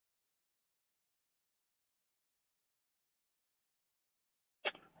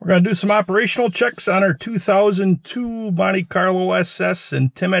We're going to do some operational checks on our 2002 Monte Carlo SS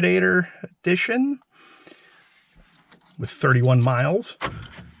Intimidator edition with 31 miles.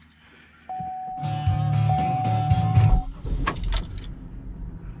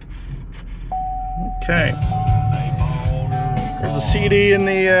 Okay. There's a CD in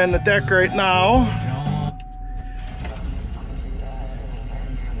the deck right now.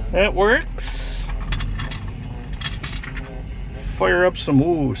 That works. Fire up some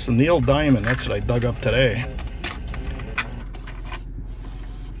Neil Diamond. That's what I dug up today.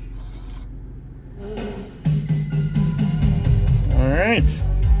 All right.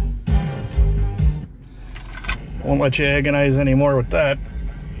 Won't let you agonize anymore with that.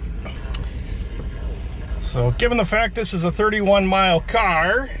 So, given the fact this is a 31-mile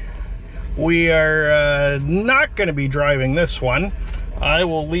car, we are not going to be driving this one. I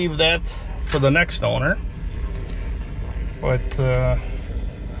will leave that for the next owner. But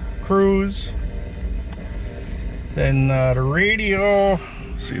cruise, then the radio,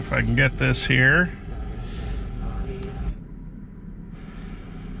 let's see if I can get this here.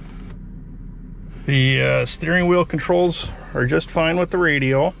 The steering wheel controls are just fine with the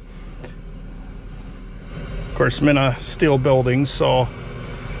radio. Of course, I'm in a steel building, so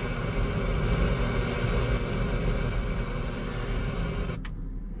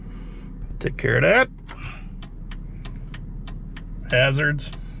take care of that.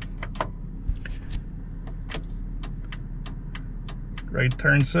 Hazards, right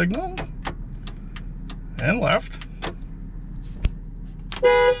turn signal, and left.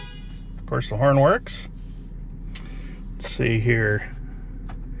 Of course, the horn works. Let's see here.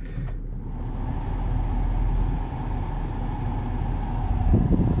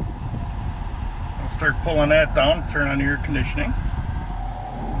 I'll start pulling that down, turn on the air conditioning.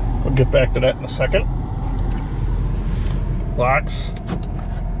 We'll get back to that in a second. Locks,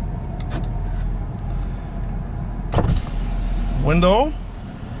 window,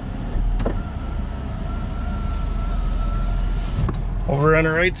 over on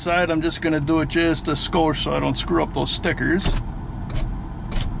the right side. I'm just going to do it just a skosh so I don't screw up those stickers.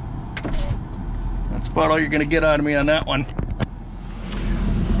 That's about all you're going to get out of me on that one.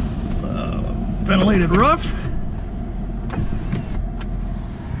 Ventilated roof.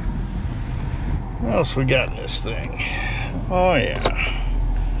 What else we got in this thing? Oh yeah,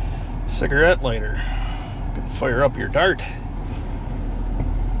 cigarette lighter. You can fire up your dart.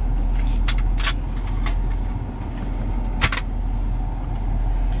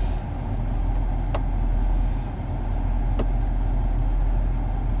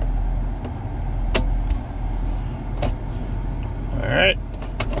 All right.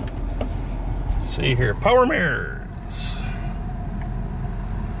 Let's see here, power mirrors.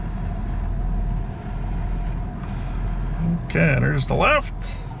 Okay, there's the left.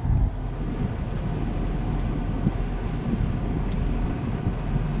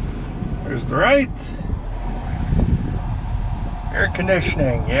 There's the right. Air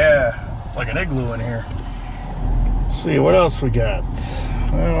conditioning, yeah, like an igloo in here. Let's see what else we got.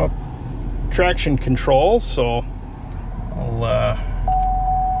 Well, traction control, so I'll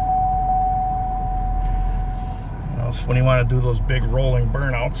when you want to do those big rolling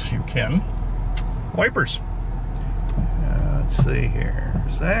burnouts, you can. Wipers. Let's see here.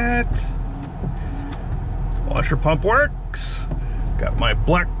 There's that. Washer pump works. Got my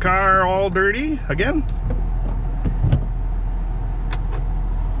black car all dirty again.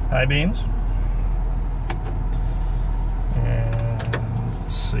 High beams. And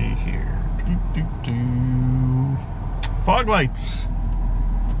let's see here. Fog lights.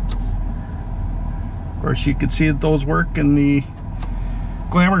 Of course, you can see that those work in the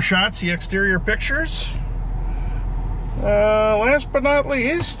glamour shots, the exterior pictures. Last but not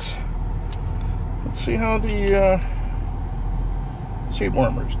least, let's see how the seat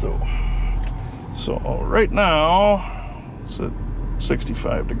warmers do. So right now it's at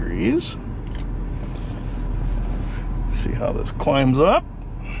 65 degrees. See how this climbs up.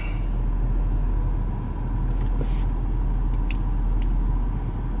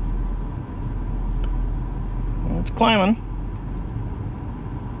 It's climbing.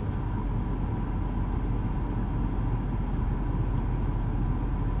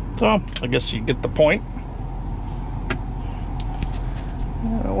 So, I guess you get the point.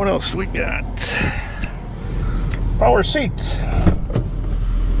 What else we got? Power seat.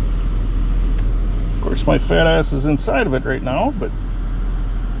 Of course, my fat ass is inside of it right now, but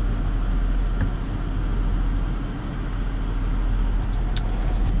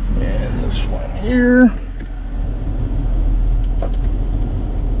and this one here.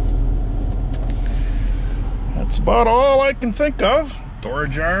 That's about all I can think of. Door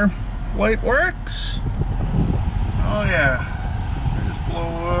jar light works. Oh yeah, I just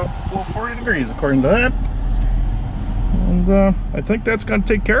blow 40 degrees according to that. And I think that's going to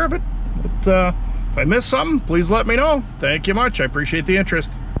take care of it. But if I missed something, please let me know. Thank you much. I appreciate the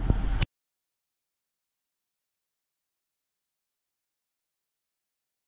interest.